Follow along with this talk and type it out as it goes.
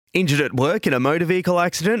Injured at work in a motor vehicle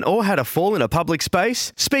accident or had a fall in a public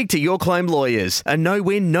space? Speak to Your Claim Lawyers, a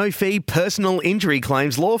no-win, no-fee personal injury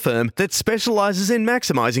claims law firm that specialises in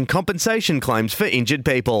maximising compensation claims for injured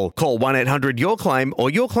people. Call 1-800-YOUR-CLAIM or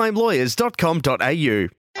yourclaimlawyers.com.au.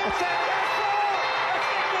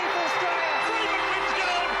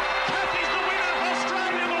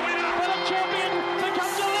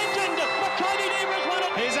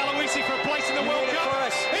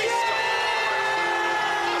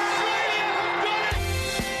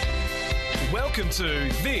 Welcome to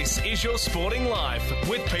This Is Your Sporting Life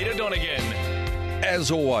with Peter Donegan.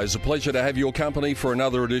 As always, a pleasure to have your company for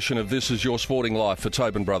another edition of This Is Your Sporting Life for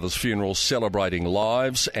Tobin Brothers Funerals, celebrating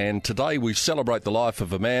lives. And today we celebrate the life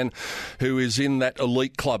of a man who is in that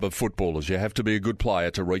elite club of footballers. You have to be a good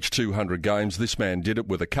player to reach 200 games. This man did it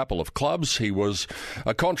with a couple of clubs. He was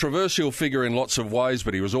a controversial figure in lots of ways,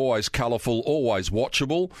 but he was always colourful, always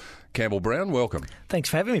watchable. Campbell Brown, welcome. Thanks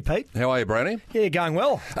for having me, Pete. How are you, Brownie? Yeah, going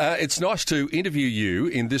well. It's nice to interview you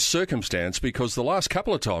in this circumstance because the last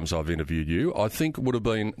couple of times I've interviewed you, I think would have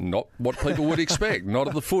been not what people would expect, not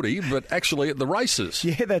at the footy, but actually at the races.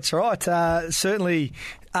 Yeah, that's right. Certainly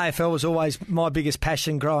AFL was always my biggest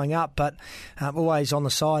passion growing up, but always on the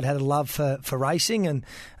side had a love for racing. And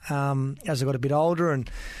as I got a bit older and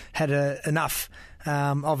had enough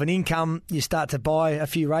of an income, you start to buy a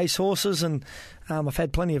few racehorses, and I've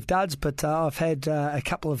had plenty of duds, but I've had a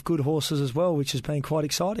couple of good horses as well, which has been quite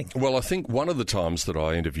exciting. Well, I think one of the times that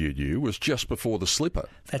I interviewed you was just before the Slipper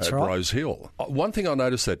at Rose Hill. One thing I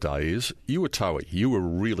noticed that day is you were toey. You were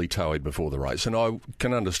really toey before the race, and I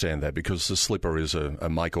can understand that because the Slipper is a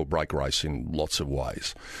make-or-break race in lots of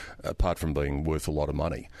ways, apart from being worth a lot of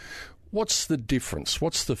money. What's the difference?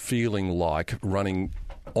 What's the feeling like running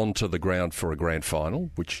onto the ground for a grand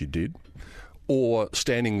final, which you did, or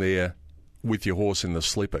standing there with your horse in the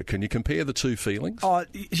Slipper? Can you compare the two feelings? I'm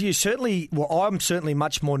certainly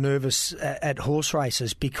much more nervous at horse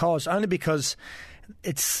races because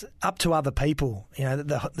it's up to other people. You know,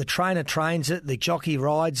 the trainer trains it, the jockey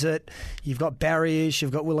rides it. You've got barriers,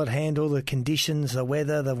 you've got will it handle the conditions, the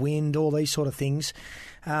weather, the wind, all these sort of things.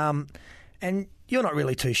 And you're not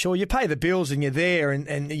really too sure. You pay the bills and you're there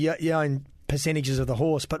and you own percentages of the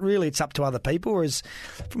horse, but really it's up to other people. Whereas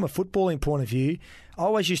from a footballing point of view, I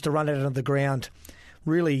always used to run out of the ground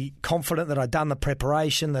really confident that I'd done the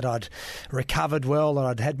preparation, that I'd recovered well, that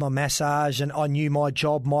I'd had my massage, and I knew my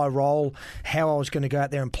job, my role, how I was going to go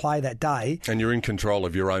out there and play that day. And you're in control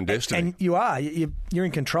of your own destiny. And you are. You're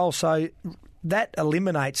in control. So that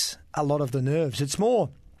eliminates a lot of the nerves. It's more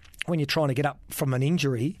when you're trying to get up from an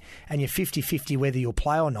injury and you're 50-50 whether you'll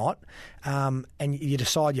play or not, and you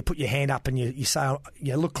decide, you put your hand up and you say,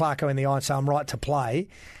 you look Clarko in the eye and say, I'm right to play.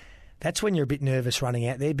 That's when you're a bit nervous running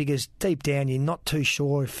out there because deep down you're not too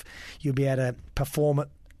sure if you'll be able to perform it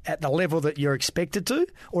at the level that you're expected to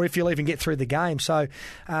or if you'll even get through the game. So,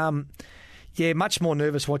 much more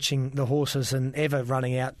nervous watching the horses than ever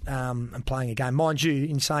running out and playing a game. Mind you,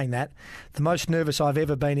 in saying that, the most nervous I've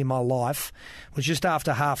ever been in my life was just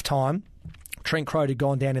after half-time. Trent Croad had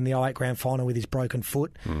gone down in the 08 Grand Final with his broken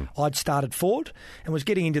foot. I'd started forward and was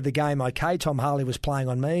getting into the game okay. Tom Harley was playing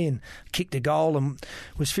on me and kicked a goal and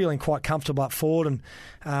was feeling quite comfortable up forward.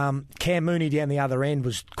 And Cam Mooney down the other end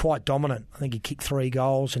was quite dominant. I think he kicked 3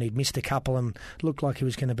 goals and he'd missed a couple and looked like he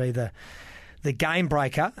was going to be the game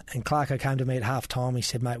breaker. And Clarko came to me at half time. He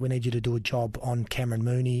said, mate, we need you to do a job on Cameron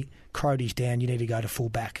Mooney. Croady's down. You need to go to full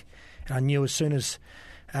back. And I knew as soon as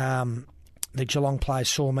the Geelong players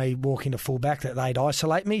saw me walk into full back that they'd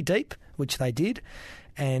isolate me deep, which they did.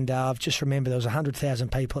 And I've just remembered there was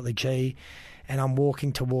 100,000 people at the G and I'm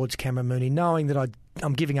walking towards Cameron Mooney knowing that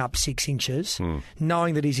I'm giving up 6 inches,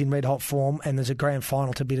 knowing that he's in red-hot form and there's a grand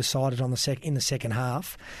final to be decided in the second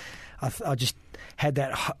half. I just had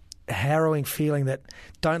that harrowing feeling that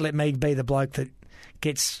don't let me be the bloke that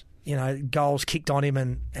gets goals kicked on him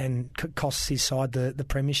and costs his side the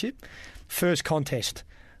premiership. First contest,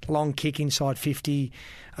 long kick inside 50.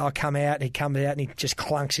 I come out, he comes out and he just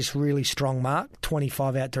clunks this really strong mark,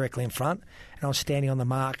 25 out directly in front. And I was standing on the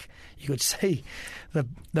mark. You could see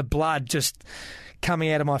the blood just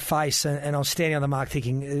coming out of my face. And I was standing on the mark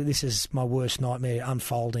thinking, this is my worst nightmare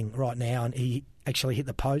unfolding right now. And he actually hit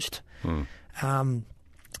the post.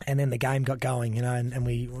 And then the game got going, and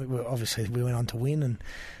we obviously went on to win.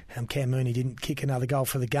 And Cam Mooney didn't kick another goal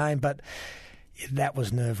for the game. But that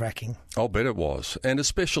was nerve-wracking. I'll bet it was. And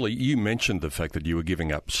especially, you mentioned the fact that you were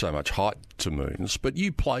giving up so much height to Moons, but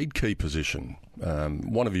you played key position.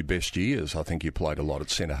 One of your best years, I think you played a lot at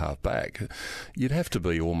centre-half back. You'd have to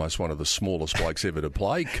be almost one of the smallest blokes ever to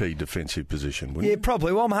play key defensive position, wouldn't you? Yeah,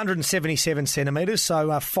 probably. Well, I'm 177 centimetres, so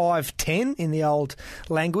 5'10" in the old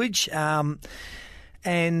language.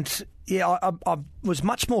 And yeah, I was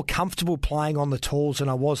much more comfortable playing on the talls than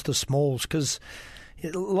I was the smalls, because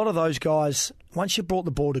a lot of those guys, once you brought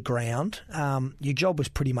the ball to ground, your job was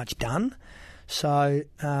pretty much done. So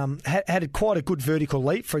had quite a good vertical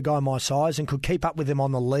leap for a guy my size, and could keep up with them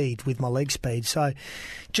on the lead with my leg speed. So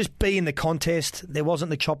just be in the contest. There wasn't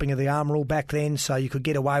the chopping of the arm rule back then, so you could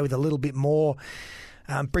get away with a little bit more,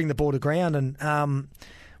 bring the ball to ground. And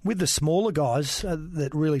with the smaller guys that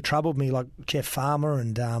really troubled me, like Jeff Farmer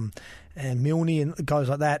and Milne and guys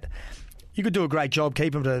like that, you could do a great job,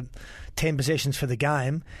 keep them to 10 possessions for the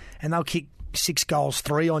game, and they'll kick 6 goals,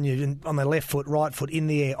 3 on you on their left foot, right foot, in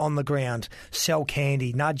the air, on the ground, sell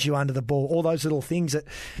candy, nudge you under the ball, all those little things that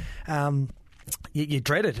you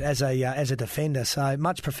dreaded as a defender. So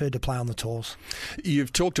much preferred to play on the talls.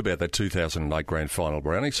 You've talked about that 2008 Grand Final,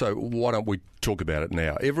 Brownie, so why don't we talk about it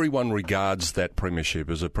now? Everyone regards that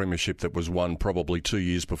premiership as a premiership that was won probably 2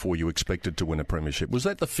 years before you expected to win a premiership. Was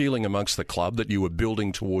that the feeling amongst the club, that you were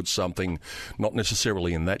building towards something not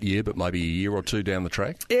necessarily in that year but maybe a year or two down the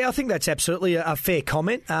track? Yeah, I think that's absolutely a fair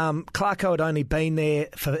comment. Clarko had only been there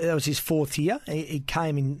that was his 4th year. He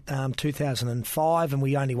came in 2005 and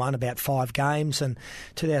we only won about 5 games, and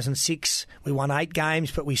 2006 we won 8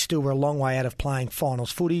 games, but we still were a long way out of playing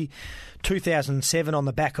finals footy. 2007, on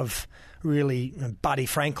the back of really Buddy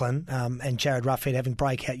Franklin and Jared Ruffhead having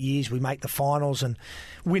breakout years, we make the finals and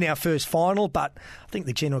win our first final, but I think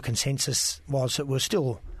the general consensus was that we're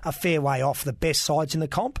still a fair way off the best sides in the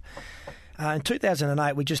comp. In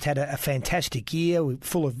 2008, we just had a fantastic year. We were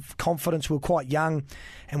full of confidence. We were quite young,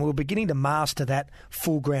 and we were beginning to master that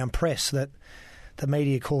full ground press that the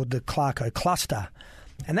media called the Clarko cluster,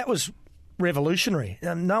 and that was revolutionary.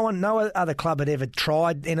 No other club had ever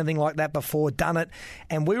tried anything like that before, done it,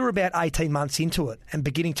 and we were about 18 months into it and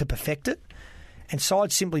beginning to perfect it, and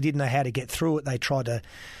sides simply didn't know how to get through it. They tried to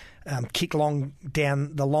kick long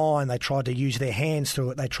down the line, they tried to use their hands through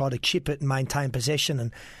it, they tried to chip it and maintain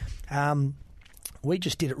possession, and we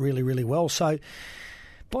just did it really, really well. So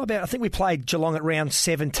I think we played Geelong at round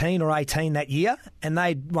 17 or 18 that year, and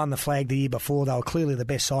they'd won the flag the year before. They were clearly the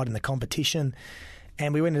best side in the competition.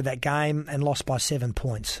 And we went into that game and lost by 7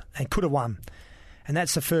 points and could have won. And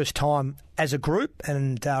that's the first time as a group.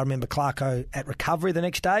 And I remember Clarko at recovery the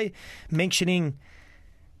next day mentioning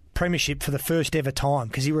premiership for the first ever time,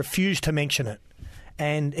 because he refused to mention it.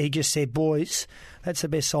 And he just said, boys, that's the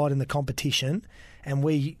best side in the competition, and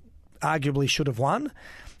we arguably should have won.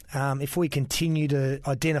 If we continue to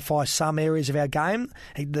identify some areas of our game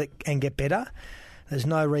and get better, there's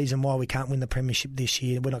no reason why we can't win the premiership this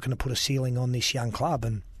year. We're not going to put a ceiling on this young club.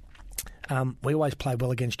 And we always played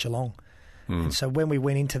well against Geelong. And so when we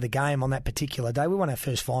went into the game on that particular day, we won our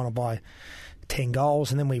first final by 10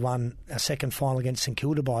 goals, and then we won our second final against St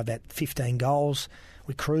Kilda by about 15 goals.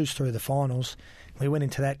 We cruised through the finals. We went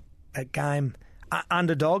into that game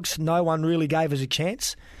underdogs. No one really gave us a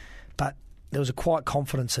chance, but there was a quiet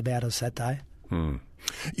confidence about us that day.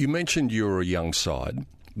 You mentioned you're a young side.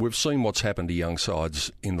 We've seen what's happened to young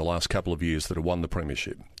sides in the last couple of years that have won the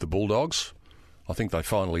premiership. The Bulldogs, I think they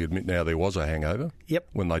finally admit now there was a hangover. Yep.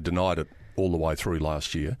 When they denied it all the way through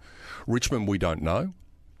last year. Richmond, we don't know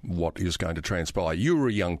what is going to transpire. You were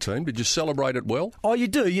a young team. Did you celebrate it well? Oh, you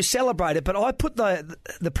do. You celebrate it, but I put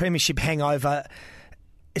the premiership hangover.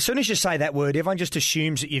 As soon as you say that word, everyone just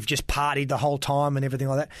assumes that you've just partied the whole time and everything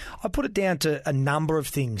like that. I put it down to a number of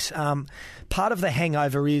things. Part of the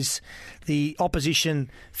hangover is the opposition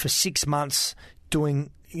for 6 months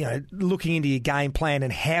looking into your game plan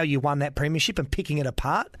and how you won that premiership and picking it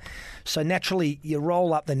apart. So naturally, you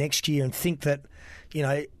roll up the next year and think that,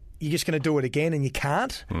 you're just going to do it again, and you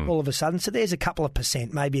can't all of a sudden. So there's a couple of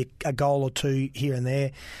percent, maybe a goal or two here and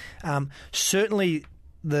there. Certainly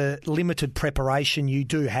the limited preparation you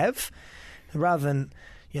do have, rather than,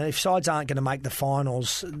 if sides aren't going to make the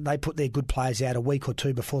finals, they put their good players out a week or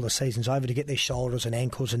two before the season's over to get their shoulders and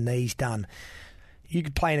ankles and knees done. You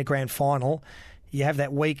could play in a grand final, you have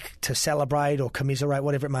that week to celebrate or commiserate,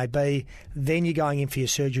 whatever it may be, then you're going in for your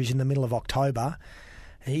surgeries in the middle of October.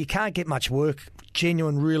 You can't get much work,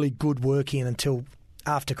 genuine, really good work in until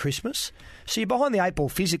after Christmas. So you're behind the 8 ball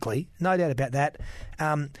physically, no doubt about that.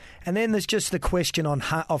 And then there's just the question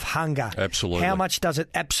of hunger. Absolutely. How much does it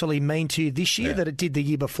absolutely mean to you this year that it did the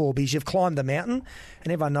year before? Because you've climbed the mountain,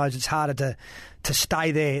 and everyone knows it's harder to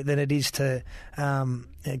stay there than it is to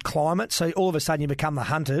climb it. So all of a sudden you become the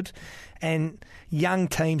hunted, and young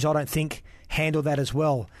teams, I don't think, handle that as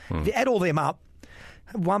well. If you add all them up,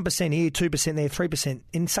 1% here, 2% there, 3%,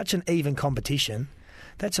 in such an even competition,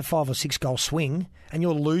 that's a 5 or 6 goal swing, and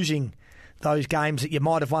you're losing those games that you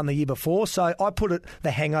might have won the year before. So I put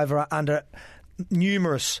the hangover under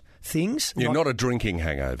numerous things. Yeah, not a drinking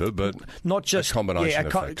hangover, but not just a combination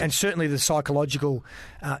of factors. And certainly the psychological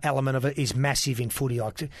element of it is massive in footy.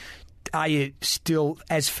 Like, are you still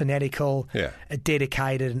as fanatical,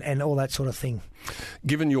 dedicated, and all that sort of thing?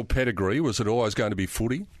 Given your pedigree, was it always going to be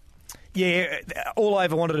footy? Yeah, all I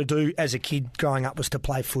ever wanted to do as a kid growing up was to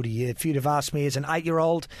play footy. Yeah, if you'd have asked me as an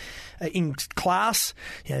 8-year-old in class,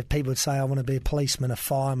 people would say I want to be a policeman, a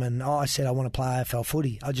fireman. I said I want to play AFL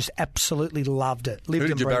footy. I just absolutely loved it. Who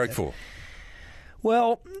did you barrack for?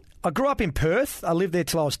 Well, I grew up in Perth. I lived there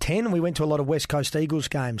till I was 10, and we went to a lot of West Coast Eagles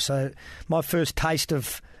games. So my first taste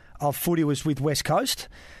of footy was with West Coast.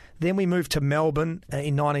 Then we moved to Melbourne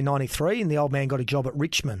in 1993, and the old man got a job at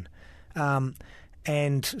Richmond.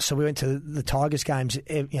 And so we went to the Tigers games,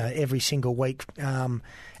 every single week. And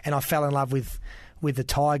I fell in love with the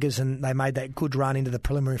Tigers, and they made that good run into the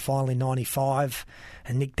preliminary final in 95,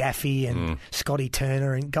 and Nick Daffy and Scotty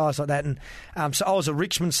Turner and guys like that. And so I was a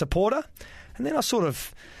Richmond supporter. And then I sort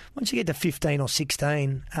of, once you get to 15 or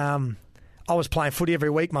 16, I was playing footy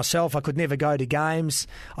every week myself. I could never go to games.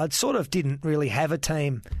 I sort of didn't really have a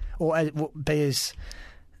team or be as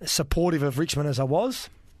supportive of Richmond as I was.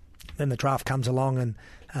 Then the draft comes along,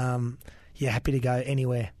 and you're happy to go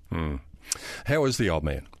anywhere. How is the old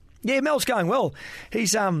man? Yeah, Mel's going well.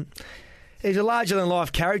 He's a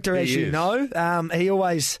larger-than-life character, as you know. He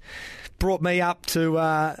always brought me up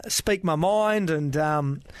to speak my mind, and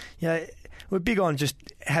we're big on just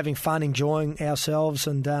having fun, enjoying ourselves,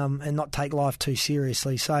 and not take life too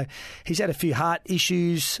seriously. So he's had a few heart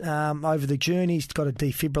issues over the journey. He's got a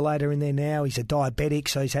defibrillator in there now. He's a diabetic,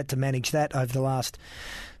 so he's had to manage that over the last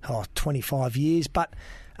 25 years. But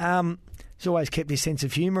he's always kept his sense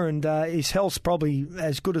of humour, and his health's probably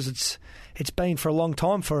as good as it's been for a long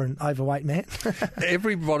time for an overweight man.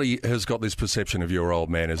 Everybody has got this perception of your old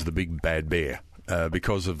man as the big bad bear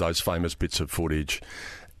because of those famous bits of footage.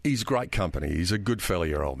 He's great company. He's a good fella,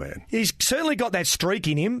 your old man. He's certainly got that streak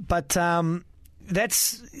in him, but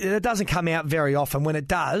that doesn't come out very often. When it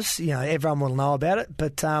does, everyone will know about it.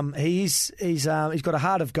 But he's got a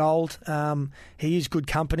heart of gold. He is good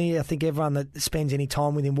company. I think everyone that spends any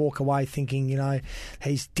time with him walk away thinking,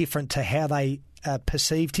 he's different to how they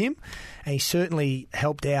perceived him, and he certainly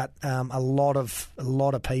helped out a lot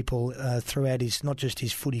of people throughout his, not just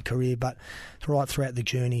his footy career, but right throughout the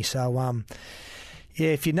journey. So.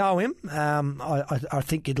 Yeah, if you know him, I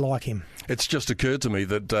think you'd like him. It's just occurred to me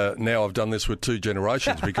that now I've done this with 2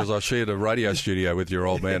 generations because I shared a radio studio with your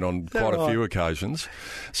old man on quite a few occasions.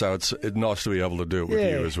 So it's nice to be able to do it with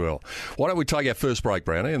you as well. Why don't we take our first break,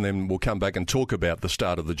 Brownie, and then we'll come back and talk about the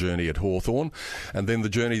start of the journey at Hawthorn and then the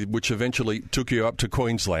journey which eventually took you up to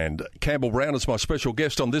Queensland. Campbell Brown is my special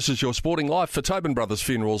guest on This Is Your Sporting Life for Tobin Brothers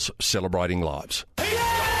Funerals, celebrating lives.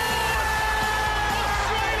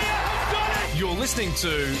 You're listening to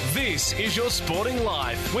This Is Your Sporting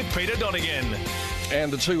Life with Peter Donegan.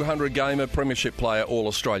 And the 200-gamer premiership player,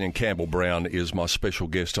 All-Australian Campbell Brown, is my special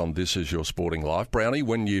guest on This Is Your Sporting Life. Brownie,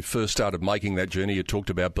 when you first started making that journey, you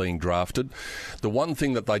talked about being drafted. The one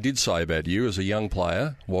thing that they did say about you as a young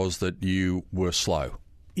player was that you were slow.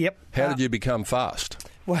 Yep. How did you become fast?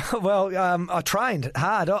 Well, I trained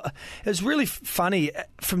hard. It was really funny.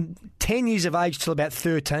 From 10 years of age till about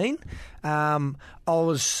 13, I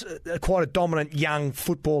was quite a dominant young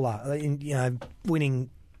footballer, winning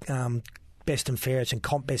best and fairest and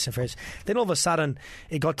comp best and fairest. Then all of a sudden,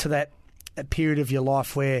 it got to that period of your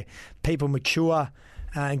life where people mature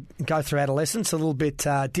and go through adolescence, a little bit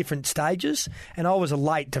different stages, and I was a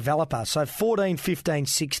late developer. So 14, 15,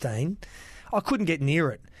 16, I couldn't get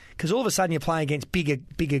near it. Because all of a sudden you're playing against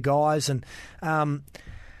bigger guys, and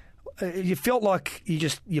you felt like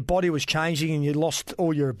your body was changing and you lost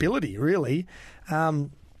all your ability, really.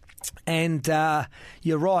 And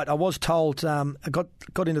you're right. I was told I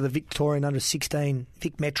got into the Victorian under-16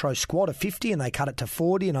 Vic Metro squad of 50, and they cut it to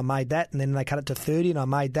 40, and I made that, and then they cut it to 30, and I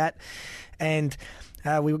made that, and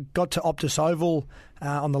we got to Optus Oval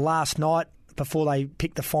on the last night before they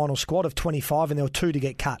picked the final squad of 25, and there were 2 to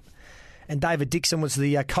get cut. and David Dixon was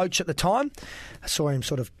the coach at the time. I saw him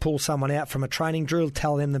sort of pull someone out from a training drill,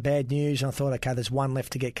 tell them the bad news, and I thought, okay, there's one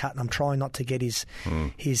left to get cut, and I'm trying not to get his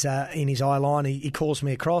in his eye line. He calls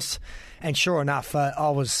me across, and sure enough, I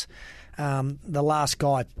was the last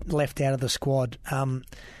guy left out of the squad.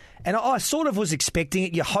 And I sort of was expecting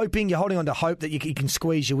it. You're holding on to hope that he can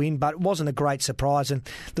squeeze you in, but it wasn't a great surprise. And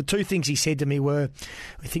the two things he said to me were,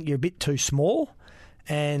 we think you're a bit too small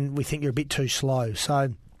and we think you're a bit too slow.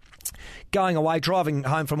 So going away, driving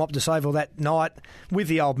home from Optus Oval that night with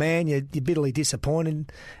the old man, you're bitterly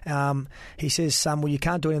disappointed. He says, son, well, you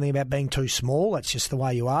can't do anything about being too small. That's just the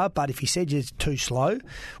way you are. But if he said you're too slow,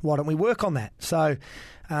 why don't we work on that? So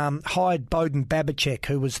hired Beauden Babicek,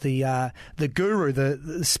 who was the guru,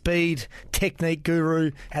 the speed technique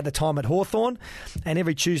guru at the time at Hawthorn. And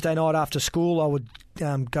every Tuesday night after school, I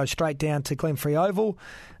would go straight down to Glenfrey Oval,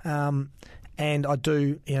 and I'd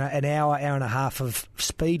do an hour and a half of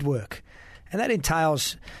speed work. And that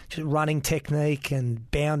entails just running technique and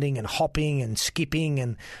bounding and hopping and skipping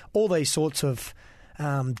and all these sorts of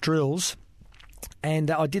drills. And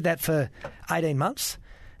I did that for 18 months.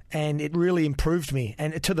 And it really improved me,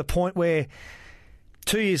 and to the point where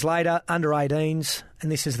 2 years later, under 18s,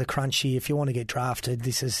 and this is the crunch year. If you want to get drafted,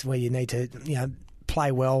 this is where you need to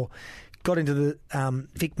play well. Got into the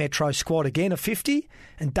Vic Metro squad again of 50,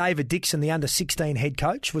 and David Dixon, the under 16 head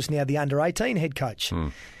coach, was now the under 18 head coach.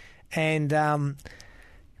 And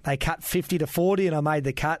they cut 50 to 40, and I made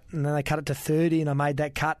the cut, and then they cut it to 30, and I made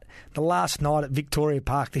that cut. The last night at Victoria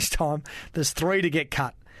Park this time, there's 3 to get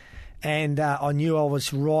cut. And I knew I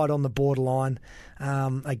was right on the borderline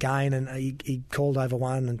again, and he called over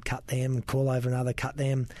one and cut them, and called over another, cut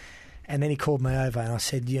them. And then he called me over, and I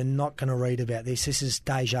said, you're not going to read about this. This is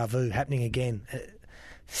deja vu happening again.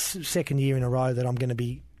 Second year in a row that I'm going to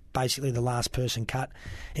be basically the last person cut.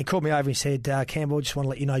 He called me over and he said, Campbell, I just want to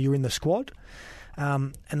let you know you're in the squad.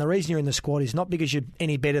 And the reason you're in the squad is not because you're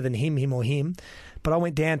any better than him or him, but I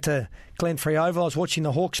went down to Glenfrey Oval. I was watching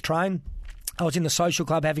the Hawks train. I was in the social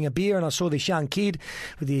club having a beer, and I saw this young kid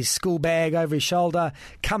with his school bag over his shoulder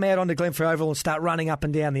come out onto Glenfrey Oval and start running up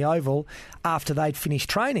and down the oval after they'd finished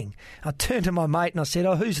training. I turned to my mate and I said,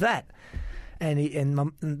 oh, who's that? And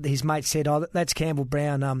his mate said, oh, that's Campbell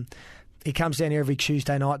Brown. He comes down here every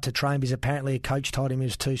Tuesday night to train because apparently a coach told him he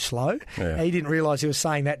was too slow. Yeah. He didn't realise he was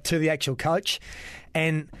saying that to the actual coach.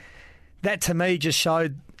 And that to me just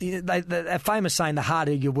showed a famous saying, the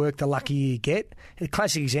harder you work, the luckier you get. A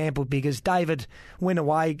classic example because David went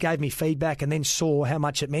away, gave me feedback, and then saw how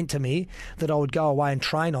much it meant to me that I would go away and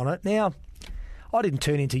train on it. Now, I didn't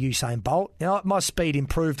turn into Usain Bolt. My speed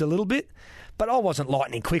improved a little bit, but I wasn't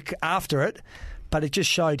lightning quick after it. But it just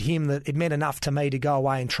showed him that it meant enough to me to go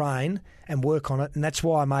away and train and work on it. And that's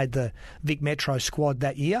why I made the Vic Metro squad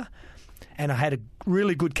that year. And I had a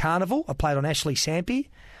really good carnival. I played on Ashley Sampi.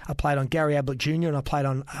 I played on Gary Ablett Jr. and I played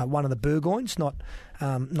on one of the Burgoynes, not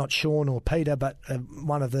Sean or Peter, but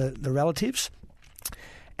one of the relatives,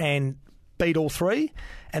 and beat all 3.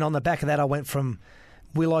 And on the back of that, I went from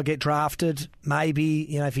will I get drafted?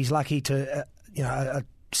 Maybe, if he's lucky, to a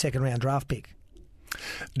second round draft pick.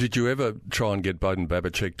 Did you ever try and get Beauden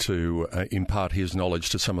Babicek to impart his knowledge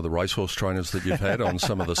to some of the racehorse trainers that you've had on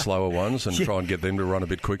some of the slower ones and try and get them to run a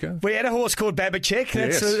bit quicker? We had a horse called Babicek.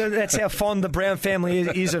 That's how fond the Brown family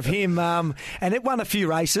is of him. And it won a few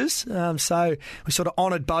races. So we sort of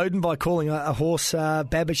honoured Beauden by calling a horse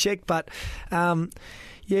Babicek. But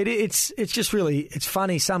it's just really, it's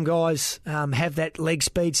funny. Some guys have that leg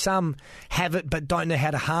speed. Some have it but don't know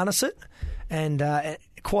how to harness it. And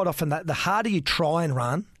quite often, the harder you try and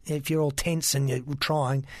run, if you're all tense and you're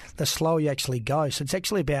trying, the slower you actually go. So it's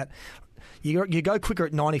actually about you go quicker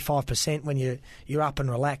at 95% when you're up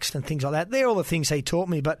and relaxed and things like that. They're all the things he taught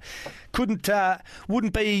me, but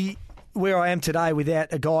wouldn't be where I am today without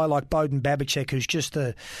a guy like Beauden Babicek, who's just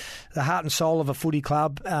the heart and soul of a footy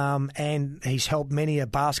club, and he's helped many a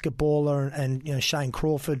basketballer, and Shane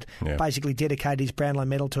Crawford basically dedicated his Brownlow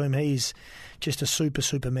medal to him. He's just a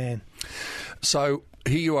super man. So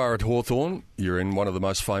here you are at Hawthorn. You're in one of the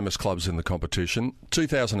most famous clubs in the competition.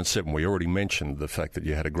 2007, we already mentioned the fact that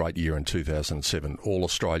you had a great year in 2007,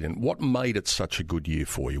 All-Australian. What made it such a good year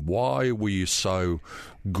for you? Why were you so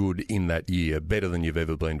good in that year, better than you've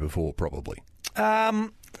ever been before, probably? A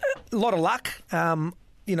lot of luck.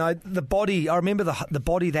 The body, I remember the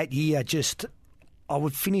body that year just... I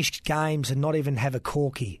would finish games and not even have a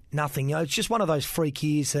corky, nothing. It's just one of those freak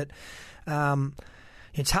years that...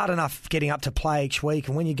 it's hard enough getting up to play each week,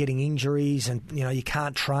 and when you're getting injuries and you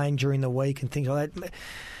can't train during the week and things like that,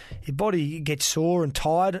 your body gets sore and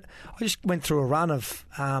tired. I just went through a run of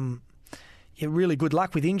really good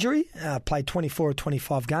luck with injury. Played 24 or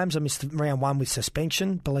 25 games. I missed round 1 with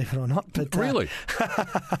suspension, believe it or not. But really?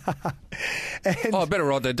 I better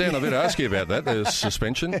write that down. I better ask you about that, the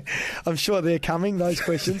suspension. I'm sure they're coming, those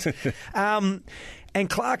questions. And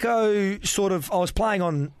Clarko I was playing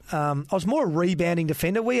on, I was more a rebounding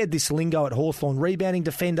defender. We had this lingo at Hawthorn, rebounding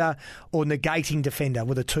defender or negating defender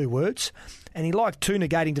were the 2 words. And he liked 2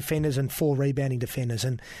 negating defenders and 4 rebounding defenders.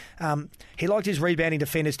 And he liked his rebounding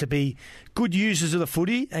defenders to be good users of the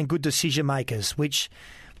footy and good decision makers, which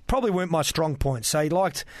probably weren't my strong points. So he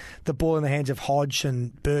liked the ball in the hands of Hodge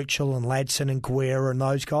and Birchall and Ladson and Guerra and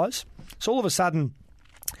those guys. So all of a sudden,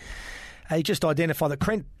 he just identified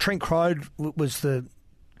that Trent Crode was the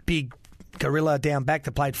big gorilla down back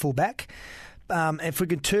that played full back. If we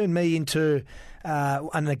could turn me into a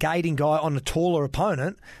negating guy on a taller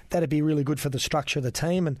opponent, that'd be really good for the structure of the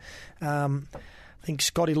team. And I think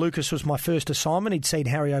Scotty Lucas was my first assignment. He'd seen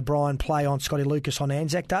Harry O'Brien play on Scotty Lucas on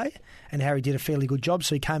Anzac Day, and Harry did a fairly good job.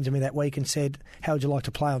 So he came to me that week and said, "How would you like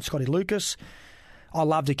to play on Scotty Lucas?" I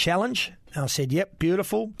loved a challenge. And I said, yep,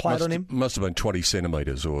 beautiful. Played on him. Must have been 20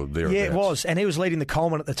 centimetres or thereabouts. Yeah, it was. And he was leading the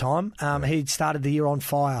Coleman at the time. He'd started the year on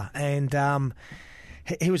fire. And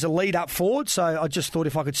he was a lead-up forward, so I just thought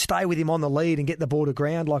if I could stay with him on the lead and get the ball to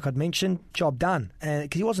ground, like I'd mentioned, job done.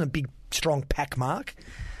 Because he wasn't a big, strong pack mark.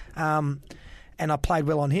 And I played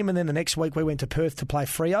well on him. And then the next week we went to Perth to play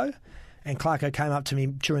Freo. And Clarko came up to me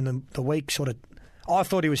during the week, sort of. I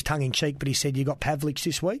thought he was tongue-in-cheek, but he said, "You got Pavlich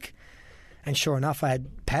this week?" And sure enough, I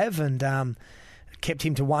had Pav and kept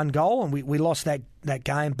him to 1 goal, and we lost that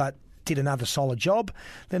game, but did another solid job.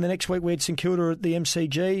 Then the next week we had St Kilda at the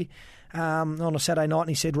MCG on a Saturday night, and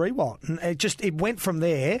he said, "Rewalt." And it went from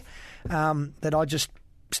there that I just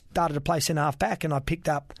started to play centre-half back, and I picked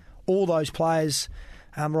up all those players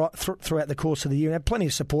right throughout the course of the year. And had plenty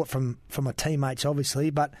of support from my teammates, obviously,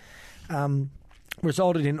 but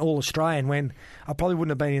resulted in All-Australian when I probably wouldn't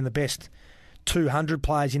have been in the best 200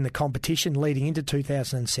 players in the competition leading into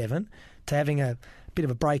 2007 to having a bit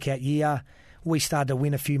of a breakout year. We started to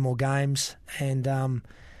win a few more games and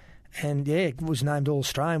it was named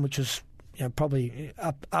All-Australian, which was probably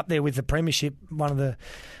up there with the premiership, one of the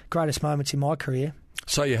greatest moments in my career.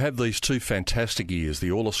 So you had these 2 fantastic years,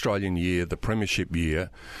 the All-Australian year, the premiership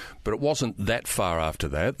year, but it wasn't that far after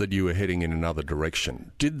that you were heading in another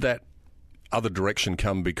direction. Did that other direction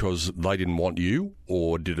come because they didn't want you,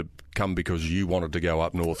 or did it come because you wanted to go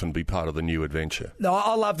up north and be part of the new adventure? No,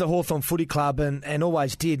 I love the Hawthorn Footy Club and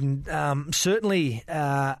always did. And certainly,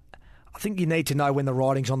 I think you need to know when the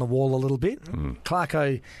writing's on the wall a little bit.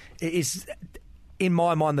 Clarko is, in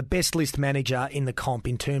my mind, the best list manager in the comp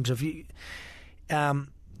in terms of he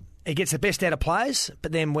gets the best out of players,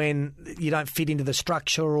 but then when you don't fit into the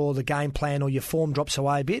structure or the game plan or your form drops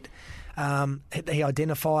away a bit, he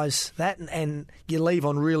identifies that and you leave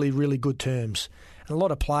on really, really good terms. And a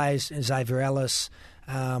lot of players, Xavier Ellis,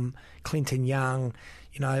 Clinton Young,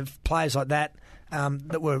 players like that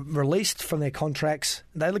that were released from their contracts,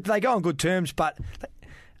 they go on good terms, but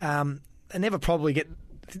they never probably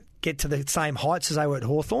get to the same heights as they were at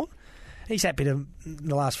Hawthorn. He's happy to, in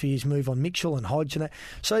the last few years, move on Mitchell and Hodge and that.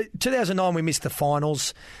 So 2009 we missed the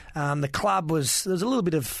finals. The club there was a little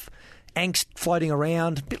bit of angst floating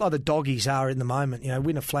around, a bit like the Doggies are in the moment.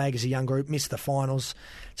 Win a flag as a young group, miss the finals.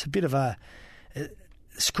 It's a bit of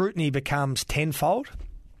scrutiny becomes tenfold.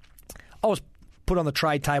 I was put on the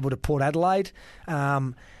trade table to Port Adelaide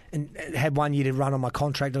and had 1 year to run on my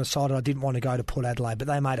contract and decided I didn't want to go to Port Adelaide, but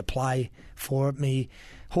they made a play for me.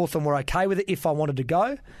 Hawthorn were okay with it if I wanted to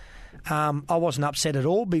go. I wasn't upset at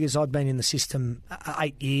all because I'd been in the system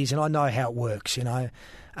 8 years and I know how it works, But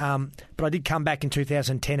I did come back in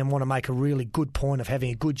 2010 and want to make a really good point of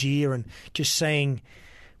having a good year and just seeing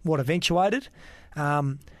what eventuated.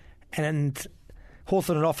 And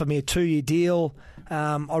Hawthorn had offered me a 2-year deal.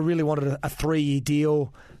 I really wanted a 3-year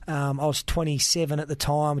deal. I was 27 at the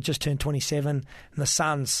time, I just turned 27. And the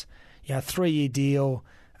Suns, 3-year deal.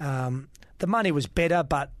 The money was better,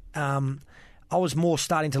 but I was more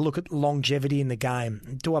starting to look at longevity in the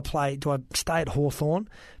game. Do I stay at Hawthorn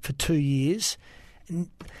for 2 years,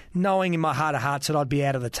 knowing in my heart of hearts that I'd be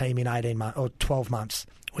out of the team in 18 months or 12 months?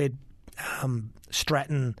 We had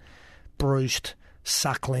Stratton, Bruce,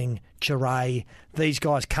 Suckling, Giray, these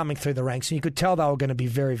guys coming through the ranks, and you could tell they were going to be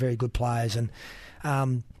very, very good players. And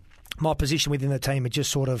my position within the team had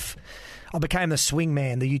just I became the swing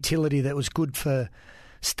man, the utility that was good for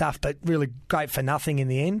stuff, but really great for nothing in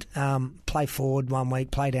the end. Play forward 1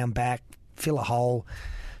 week, play down back, fill a hole.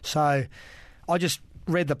 So I just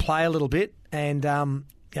read the play a little bit and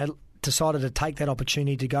decided to take that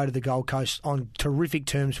opportunity to go to the Gold Coast on terrific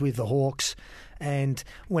terms with the Hawks, and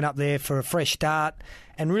went up there for a fresh start,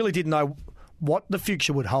 and really didn't know what the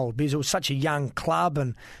future would hold because it was such a young club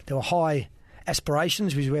and there were high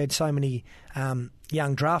aspirations because we had so many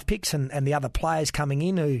young draft picks and the other players coming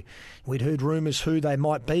in who we'd heard rumours who they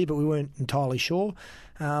might be, but we weren't entirely sure.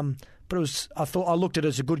 But I looked at it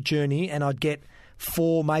as a good journey, and I'd get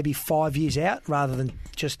 4, maybe 5 years out rather than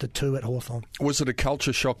just the 2 at Hawthorn. Was it a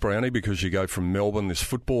culture shock, Brownie, because you go from Melbourne, this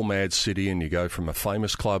football-mad city, and you go from a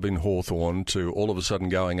famous club in Hawthorn to all of a sudden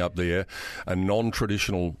going up there, a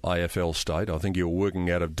non-traditional AFL state? I think you were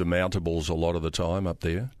working out of demountables a lot of the time up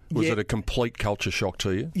there. Was it a complete culture shock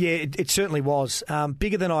to you? Yeah, it certainly was.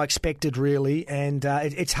 Bigger than I expected, really, and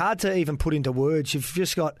it's hard to even put into words.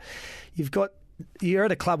 You're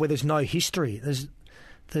at a club where there's no history.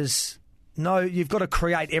 You've got to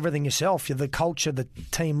create everything yourself. The culture, the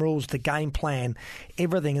team rules, the game plan,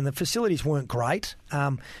 everything. And the facilities weren't great.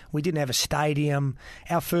 We didn't have a stadium.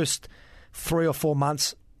 Our first 3 or 4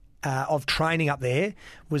 months of training up there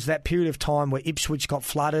was that period of time where Ipswich got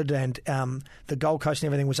flooded and the Gold Coast and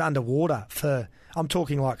everything was underwater for, I'm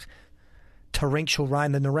talking like torrential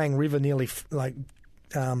rain. The Nerang River nearly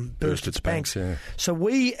burst its banks. Yeah. So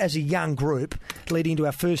we, as a young group, leading into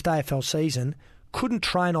our first AFL season, couldn't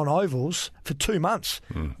train on ovals for 2 months.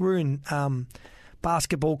 We were in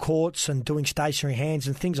basketball courts and doing stationary hands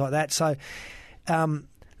and things like that. So then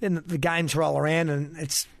the games roll around, and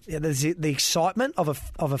there's the excitement of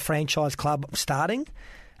a franchise club starting.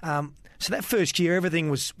 So that first year, everything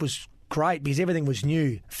was great because everything was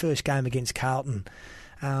new. First game against Carlton,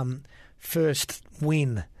 first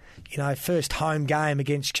win. First home game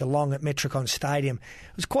against Geelong at Metricon Stadium.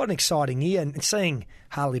 It was quite an exciting year, and seeing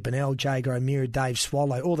Harley Bennell, Jager O'Meara, Dave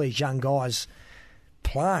Swallow, all these young guys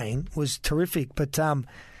playing was terrific. But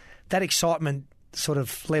that excitement sort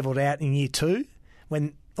of levelled out in year 2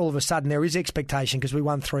 when all of a sudden there is expectation because we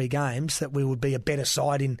won 3 games that we would be a better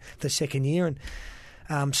side in the second year,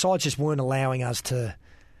 and sides just weren't allowing us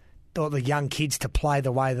or the young kids to play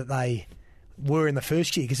the way that they were in the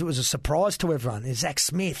first year because it was a surprise to everyone. Zach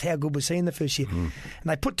Smith, how good was he in the first year? And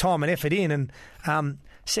they put time and effort in, and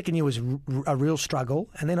second year was a real struggle.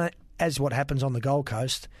 And then as what happens on the Gold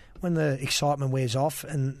Coast, when the excitement wears off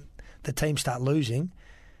and the teams start losing,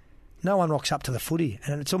 no one rocks up to the footy.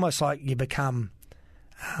 And it's almost like you become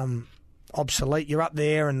obsolete. You're up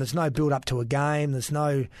there and there's no build-up to a game. There's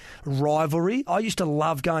no rivalry. I used to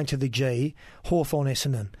love going to the G,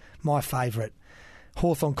 Hawthorn-Essendon, my favourite.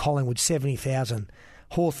 Hawthorn-Collingwood, 70,000.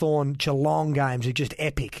 Hawthorn-Geelong games are just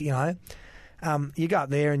epic, You go up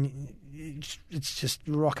there and it's just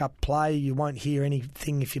rock-up play. You won't hear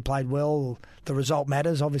anything if you played well. The result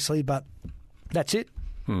matters, obviously, but that's it.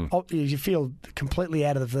 You feel completely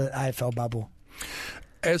out of the AFL bubble.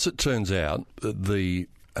 As it turns out, the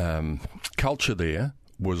culture there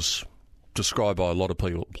was described by a lot of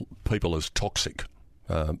people as toxic.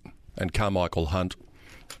 And Carmichael Hunt,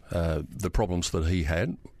 the problems that he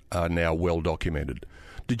had are now well documented.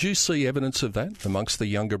 Did you see evidence of that amongst the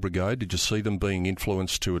younger brigade? Did you see them being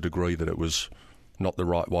influenced to a degree that it was not the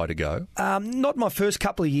right way to go? Not my first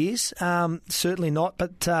couple of years, certainly not.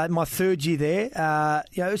 But my third year there,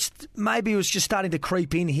 maybe it was just starting to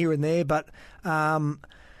creep in here and there. But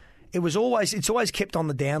it's always kept on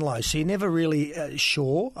the down low, so you're never really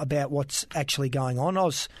sure about what's actually going on.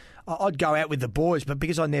 I'd go out with the boys, but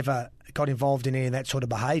because I never got involved in any of that sort of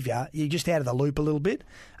behaviour, you're just out of the loop a little bit.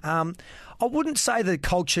 I wouldn't say the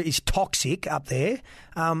culture is toxic up there.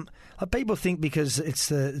 People think because it's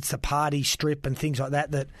the party strip and things like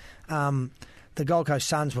that the Gold Coast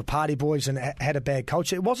Suns were party boys and had a bad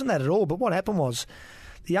culture. It wasn't that at all, but what happened was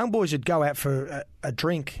the young boys would go out for a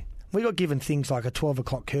drink. We got given things like a 12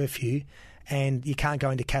 o'clock curfew, and you can't go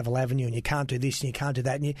into Cavill Avenue, and you can't do this, and you can't do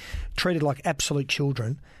that, and you're treated like absolute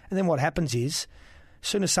children. And then what happens is, as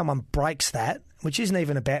soon as someone breaks that, which isn't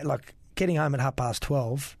even like getting home at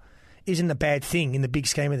 12:30 isn't a bad thing in the big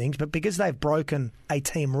scheme of things, but because they've broken a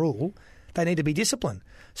team rule, they need to be disciplined.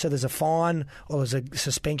 So there's a fine or there's a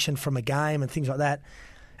suspension from a game and things like that.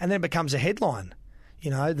 And then it becomes a headline,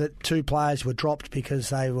 that 2 players were dropped because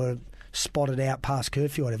they were spotted out past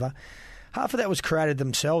curfew or whatever. Half of that was created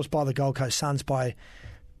themselves by the Gold Coast Suns by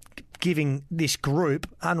giving this group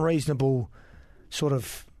unreasonable sort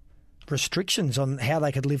of restrictions on how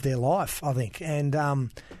they could live their life, I think. And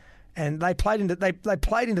they played into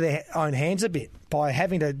their own hands a bit by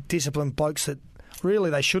having to discipline blokes that really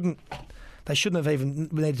they shouldn't have even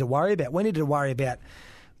needed to worry about. We needed to worry about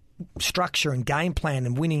structure and game plan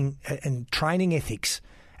and winning and training ethics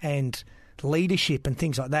and leadership and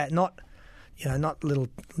things like that, not not little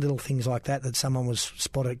things like that someone was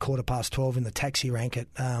spotted at 12:15 in the taxi rank at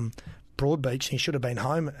Broadbeach and he should have been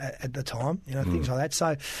home at the time, things like that.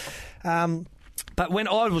 So, but when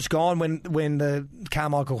I was gone, when the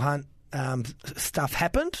Carmichael Hunt stuff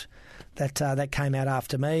happened, that came out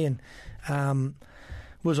after me, and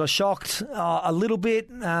was I shocked? A little bit,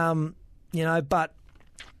 but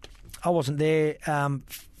I wasn't there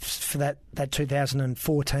for that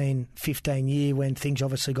 2014-15 year when things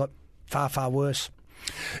obviously got far, far worse.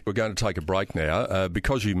 We're going to take a break now.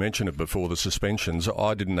 Because you mentioned it before, the suspensions,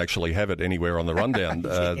 I didn't actually have it anywhere on the rundown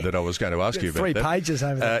that I was going to ask you about. 3 pages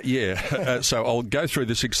over there. So I'll go through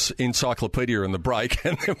this encyclopedia in the break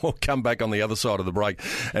and then we'll come back on the other side of the break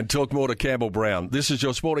and talk more to Campbell Brown. This is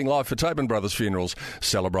your Sporting Life for Tobin Brothers Funerals,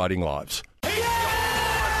 celebrating lives.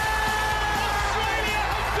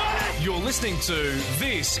 You're listening to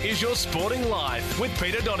This Is Your Sporting Life with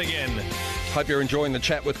Peter Donegan. Hope you're enjoying the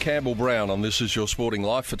chat with Campbell Brown on This Is Your Sporting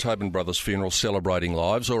Life for Tobin Brothers Funeral, celebrating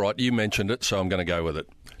lives. All right, you mentioned it, so I'm going to go with it.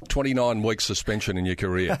 29 weeks suspension in your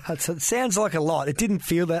career. It sounds like a lot. It didn't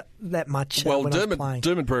feel that much when I was playing.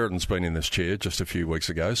 Dermot Brereton's been in this chair just a few weeks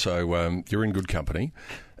ago, so you're in good company.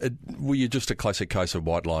 Were you just a classic case of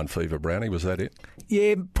white line fever, Brownie? Was that it?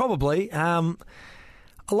 Yeah, probably. I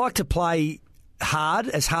like to play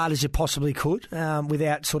as hard as you possibly could,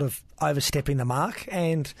 without sort of overstepping the mark,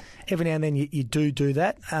 and every now and then you do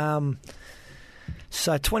that.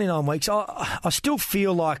 So 29 weeks, I still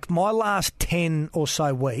feel like my last 10 or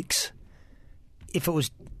so weeks, if it was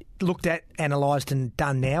looked at, analysed and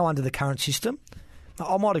done now under the current system,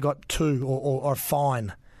 I might have got 2 or a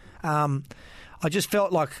fine. I just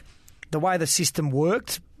felt like the way the system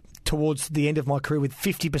worked towards the end of my career with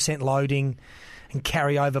 50% loading and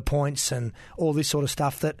carryover points and all this sort of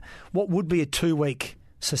stuff, that what would be a 2-week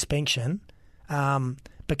suspension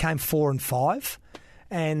became 4 and 5.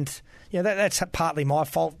 And that's partly my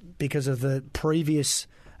fault because of the previous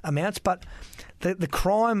amounts. But the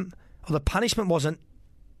crime or the punishment wasn't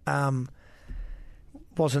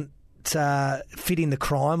fitting the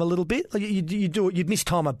crime a little bit. You'd miss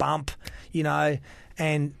time a bump,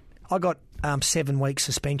 and I got 7 weeks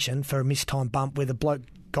suspension for a missed time bump where the bloke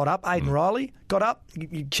got up, Aidan Riley, got up,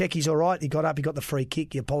 you check he's all right, he got up, he got the free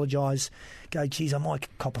kick, you apologise, go, geez, I might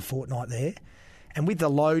cop a fortnight there. And with the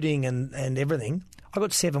loading and everything, I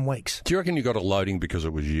got 7 weeks. Do you reckon you got a loading because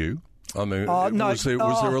it was you? I mean, was there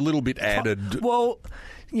a little bit added? Well,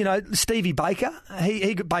 Stevie Baker,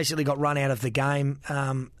 he basically got run out of the game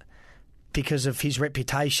because of his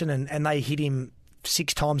reputation, and they hit him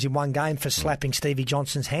 6 times in one game for slapping Stevie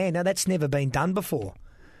Johnson's hand. Now, that's never been done before.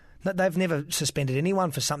 They've never suspended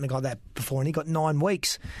anyone for something like that before, and he got 9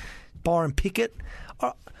 weeks. Byron Pickett,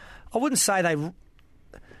 I wouldn't say they...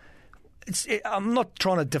 I'm not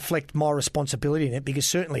trying to deflect my responsibility in it, because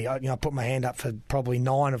certainly I put my hand up for probably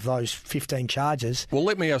 9 of those 15 charges. Well,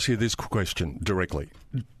 let me ask you this question directly.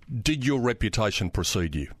 Did your reputation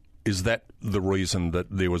precede you? Is that the reason that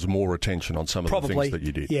there was more attention on some of the things that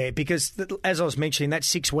you did? Yeah, because as I was mentioning, that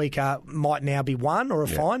 6-weeker might now be 1 or a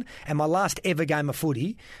fine. And my last ever game of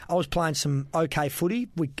footy, I was playing some okay footy.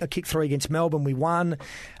 I kicked 3 against Melbourne. We won.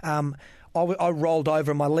 I rolled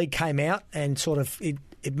over and my leg came out and sort of it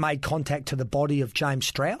made contact to the body of James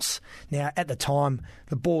Strauss. Now, at the time,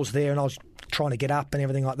 the ball's there and I was trying to get up and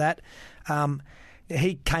everything like that.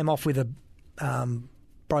 He came off with a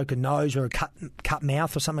broken nose or a cut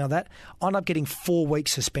mouth or something like that. I ended up getting 4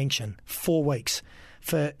 weeks suspension, 4 weeks,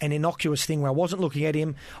 for an innocuous thing where I wasn't looking at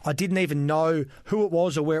him. I didn't even know who it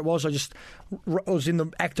was or where it was. I just was in the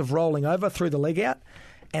act of rolling over, threw the leg out,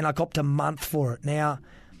 and I copped a month for it. Now,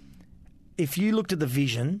 if you looked at the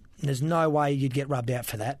vision, there's no way you'd get rubbed out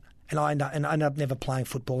for that. And I ended up never playing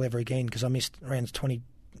football ever again because I missed rounds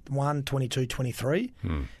 21, 22, 23,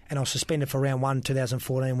 and I was suspended for round 1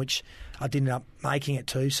 2014, which I didn't end up making it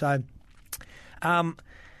to. So,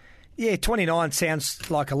 29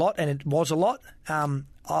 sounds like a lot, and it was a lot.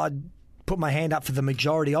 I'd put my hand up for the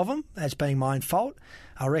majority of them as being my own fault.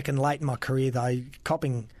 I reckon late in my career, though,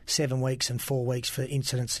 copping 7 weeks and 4 weeks for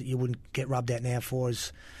incidents that you wouldn't get rubbed out now for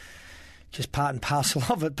is just part and parcel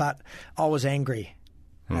of it. But I was angry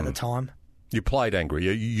at the time. You played angry.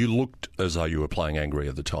 You looked as though you were playing angry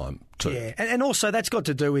at the time too. Yeah, and also that's got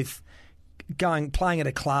to do with playing at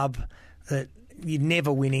a club that you're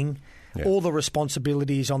never winning. Yeah. All the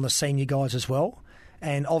responsibilities on the senior guys as well.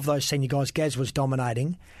 And of those senior guys, Gaz was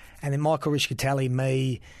dominating. And then Michael Rischitelli,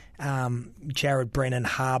 me, Jared Brennan,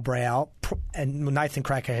 Harbrow, and Nathan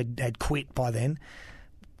Cracker had quit by then.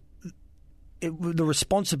 The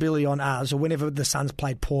responsibility on us, or whenever the Suns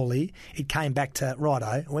played poorly, it came back to,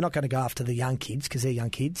 righto, we're not going to go after the young kids because they're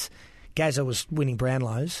young kids. Gazza was winning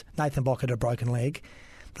Brownlows. Nathan Bock had a broken leg.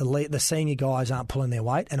 The senior guys aren't pulling their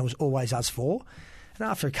weight, and it was always us four. And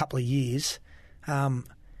after a couple of years, you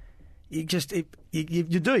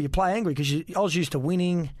play angry because I was used to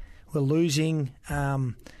winning, we're losing.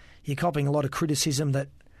 You're copping a lot of criticism that,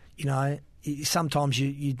 sometimes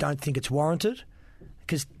you don't think it's warranted,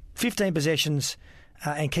 because 15 possessions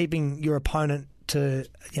and keeping your opponent to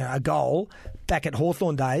a goal back at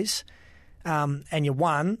Hawthorn days. And you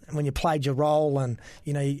won when you played your role and,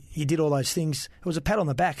 you did all those things. It was a pat on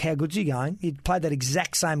the back. How good's he going? You'd played that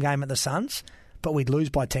exact same game at the Suns, but we'd lose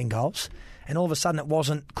by 10 goals. And all of a sudden it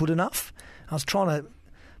wasn't good enough. I was trying to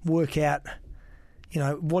work out,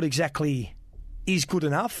 what exactly is good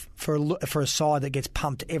enough for a side that gets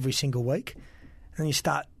pumped every single week. And you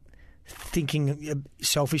start thinking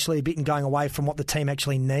selfishly a bit and going away from what the team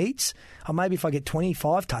actually needs. Or maybe if I get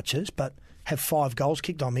 25 touches, but have 5 goals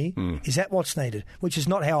kicked on me, is that what's needed? Which is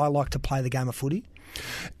not how I like to play the game of footy.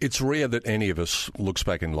 It's rare that any of us looks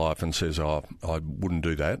back in life and says, I wouldn't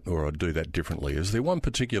do that, or I'd do that differently. Is there one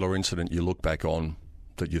particular incident you look back on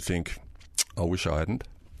that you think, I wish I hadn't?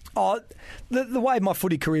 Oh, the way my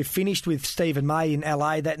footy career finished with Stephen May in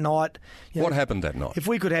LA that night. What happened that night? If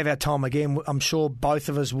we could have our time again, I'm sure both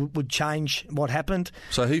of us would change what happened.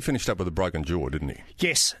 So he finished up with a broken jaw, didn't he?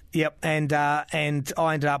 Yes, yep. And I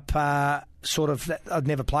ended up I'd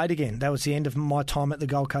never played again. That was the end of my time at the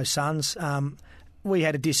Gold Coast Suns. We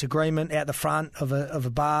had a disagreement out the front of a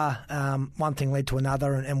bar. One thing led to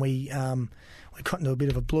another, and we got into a bit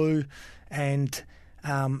of a blue, and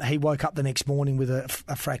he woke up the next morning with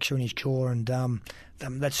a fracture in his jaw, and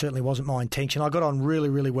that certainly wasn't my intention. I got on really,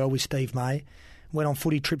 really well with Steve May. Went on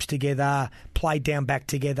footy trips together, played down back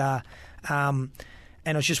together, and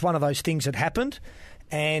it was just one of those things that happened.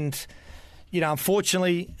 And,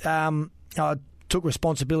 unfortunately, I took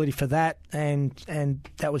responsibility for that, and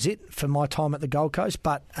that was it for my time at the Gold Coast.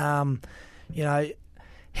 But, had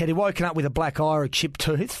he woken up with a black eye or a chipped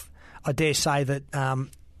tooth, I dare say that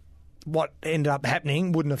what ended up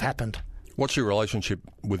happening wouldn't have happened. What's your relationship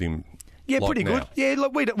with him? Yeah, like pretty now? good. Yeah,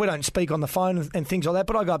 look, we don't speak on the phone and things like that,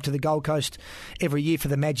 but I go up to the Gold Coast every year for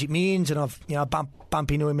the Magic Millions, and I've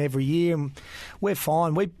bump into him every year, and we're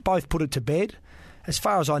fine. We both put it to bed. As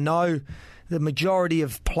far as I know, the majority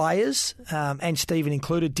of players, and Stephen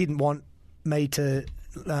included, didn't want me to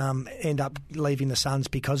end up leaving the Suns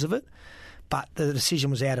because of it, but the decision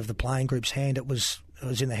was out of the playing group's hand. It was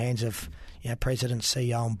in the hands of president,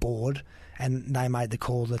 CEO, and board, and they made the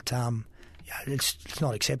call that it's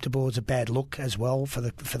not acceptable. It's a bad look as well for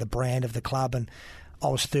the brand of the club. And I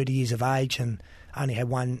was 30 years of age and only had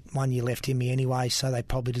one year left in me anyway, so they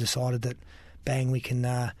probably decided that, bang, we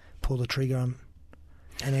can pull the trigger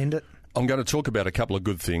and end it. I'm going to talk about a couple of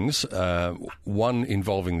good things. One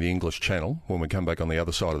involving the English Channel when we come back on the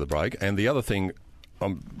other side of the break, and the other thing,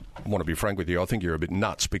 I want to be frank with you, I think you're a bit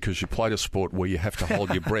nuts because you played a sport where you have to hold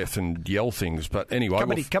your breath and yell things. But anyway...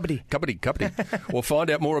 Kabaddi. We'll find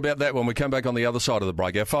out more about that when we come back on the other side of the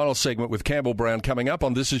break. Our final segment with Campbell Brown coming up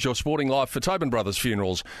on This Is Your Sporting Life for Tobin Brothers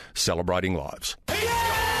Funerals, celebrating lives.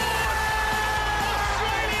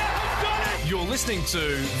 You're listening to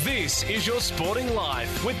This Is Your Sporting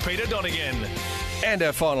Life with Peter Donegan. And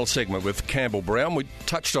our final segment with Campbell Brown. We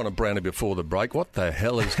touched on it, Brownie, before the break. What the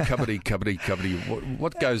hell is kabaddi?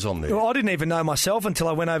 What goes on there? Well, I didn't even know myself until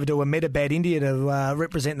I went over to Ahmedabad, India to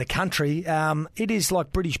represent the country. It is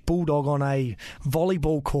like British Bulldog on a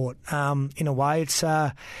volleyball court, in a way. It's...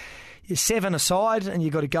 You're 7 aside and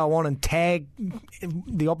you've got to go on and tag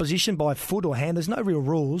the opposition by foot or hand. There's no real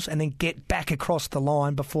rules, and then get back across the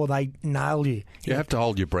line before they nail you. You have to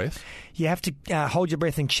hold your breath? You have to hold your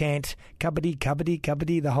breath and chant kabaddi, kabaddi,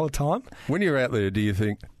 kabaddi the whole time. When you're out there, do you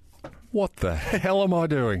think, what the hell am I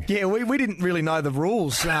doing? Yeah, we didn't really know the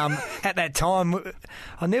rules at that time.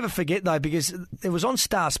 I'll never forget, though, because it was on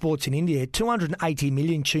Star Sports in India. 280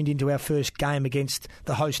 million tuned into our first game against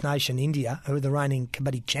the host nation, India, who are the reigning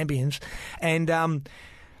kabaddi champions. And I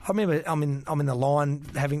remember I'm in the line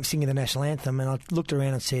singing the national anthem, and I looked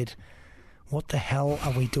around and said, what the hell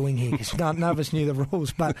are we doing here? Because none of us knew the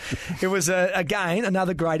rules. But it was, again,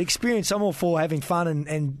 another great experience. I'm all for having fun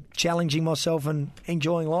and challenging myself and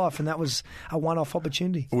enjoying life, and that was a one-off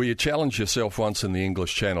opportunity. Well, you challenged yourself once in the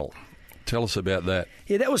English Channel. Tell us about that.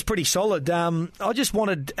 Yeah, that was pretty solid. I just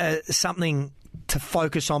wanted something to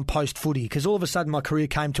focus on post-footy, because all of a sudden my career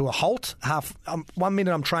came to a halt. 1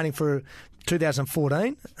 minute I'm training for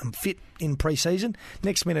 2014. I'm fit in pre-season.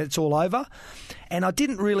 Next minute it's all over. And I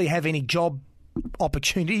didn't really have any job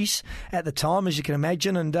opportunities at the time, as you can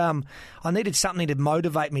imagine. And I needed something to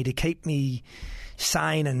motivate me, to keep me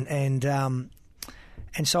sane and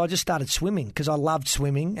And so I just started swimming because I loved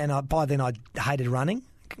swimming, and by then I hated running.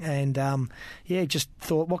 And, just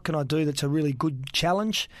thought, what can I do that's a really good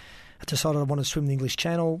challenge? I decided I wanted to swim the English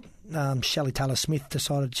Channel. Shelley Taylor-Smith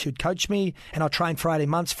decided she'd coach me, and I trained for 18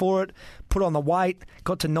 months for it, put on the weight,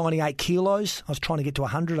 got to 98 kilos. I was trying to get to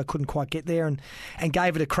 100. I couldn't quite get there, and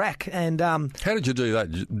gave it a crack. And how did you do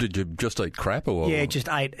that? Did you just eat crap? Yeah, just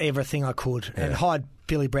ate everything I could and hired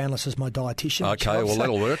Billy Brownless as my dietitian. Okay, well,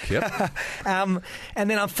 that'll work, yep. And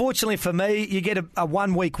then, unfortunately for me, you get a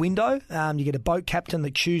 1 week window. You get a boat captain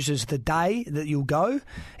that chooses the day that you'll go.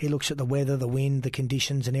 He looks at the weather, the wind, the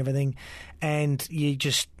conditions and everything, and you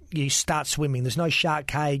start swimming. There's no shark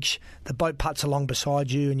cage. The boat putts along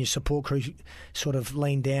beside you, and your support crew sort of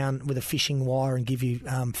lean down with a fishing wire and give you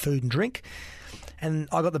food and drink. And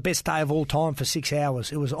I got the best day of all time for 6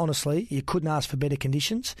 hours. It was honestly, you couldn't ask for better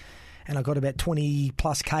conditions. And I got about 20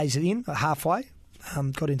 plus Ks in, halfway.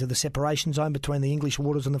 Got into the separation zone between the English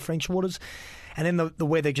waters and the French waters. And then the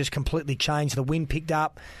weather just completely changed. The wind picked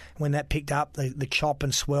up. When that picked up, the chop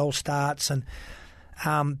and swell starts. And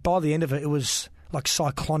by the end of it, it was like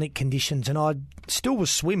cyclonic conditions. And I still was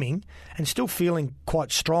swimming and still feeling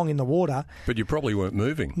quite strong in the water. But you probably weren't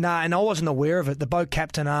moving. No, and I wasn't aware of it. The boat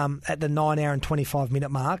captain, at the 9 hour and 25 minute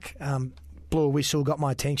mark, blew a whistle, got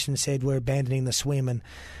my attention and said, we're abandoning the swim. And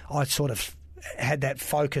I sort of had that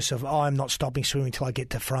focus of, I'm not stopping swimming until I get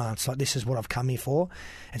to France. Like, this is what I've come here for.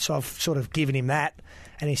 And so I've sort of given him that.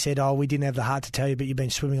 And he said, we didn't have the heart to tell you, but you've been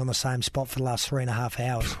swimming on the same spot for the last 3.5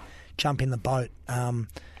 hours. Jump in the boat.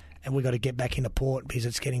 And we've got to get back into port because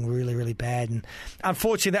it's getting really, really bad. And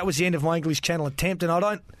unfortunately, that was the end of my English Channel attempt.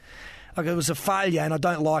 And it was a failure, and I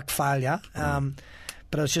don't like failure.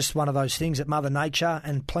 But it was just one of those things that Mother Nature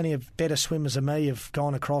and plenty of better swimmers than me have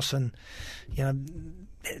gone across and,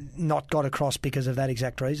 not got across because of that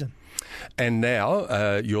exact reason. And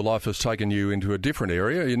now your life has taken you into a different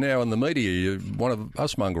area. You're now in the media. You're one of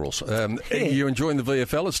us mongrels. You're enjoying the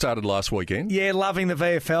VFL. It started last weekend. Yeah, loving the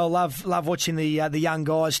VFL. Love watching the young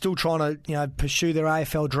guys still trying to pursue their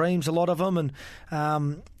AFL dreams. A lot of them, and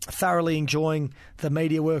thoroughly enjoying the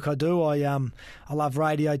media work I do. I love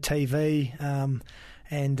radio, TV,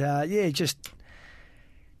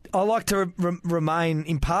 I like to remain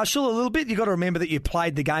impartial a little bit. You've got to remember that you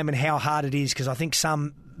played the game and how hard it is, because I think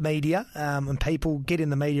some media and people get in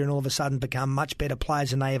the media and all of a sudden become much better players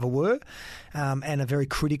than they ever were, and are very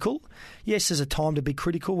critical. Yes, there's a time to be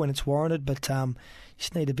critical when it's warranted, but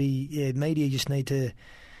media just need to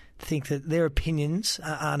think that their opinions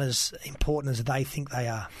aren't as important as they think they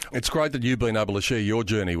are. It's great that you've been able to share your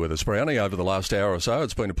journey with us, Brownie, over the last hour or so.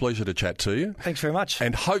 It's been a pleasure to chat to you. Thanks very much.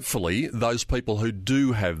 And hopefully those people who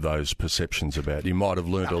do have those perceptions about you might have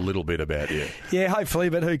learnt a little bit about you. Yeah, hopefully,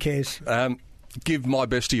 but who cares? Give my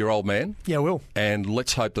best to your old man. Yeah, I will. And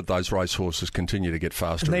let's hope that those racehorses continue to get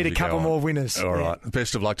faster. Need a couple more winners. All right.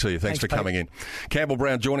 Best of luck to you. Thanks for coming in. Campbell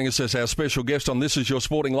Brown joining us as our special guest on This Is Your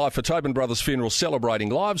Sporting Life for Tobin Brothers Funeral, celebrating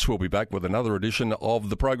lives. We'll be back with another edition of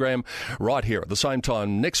the program right here at the same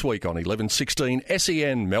time next week on 11:16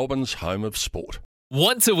 SEN, Melbourne's home of sport.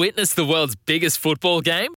 Want to witness the world's biggest football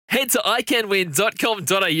game? Head to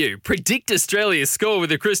iCanWin.com.au, predict Australia's score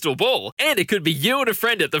with a crystal ball, and it could be you and a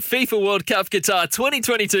friend at the FIFA World Cup Qatar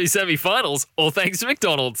 2022 semi-finals, all thanks to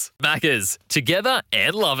McDonald's. Maccas, together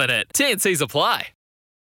and loving it. TNCs apply.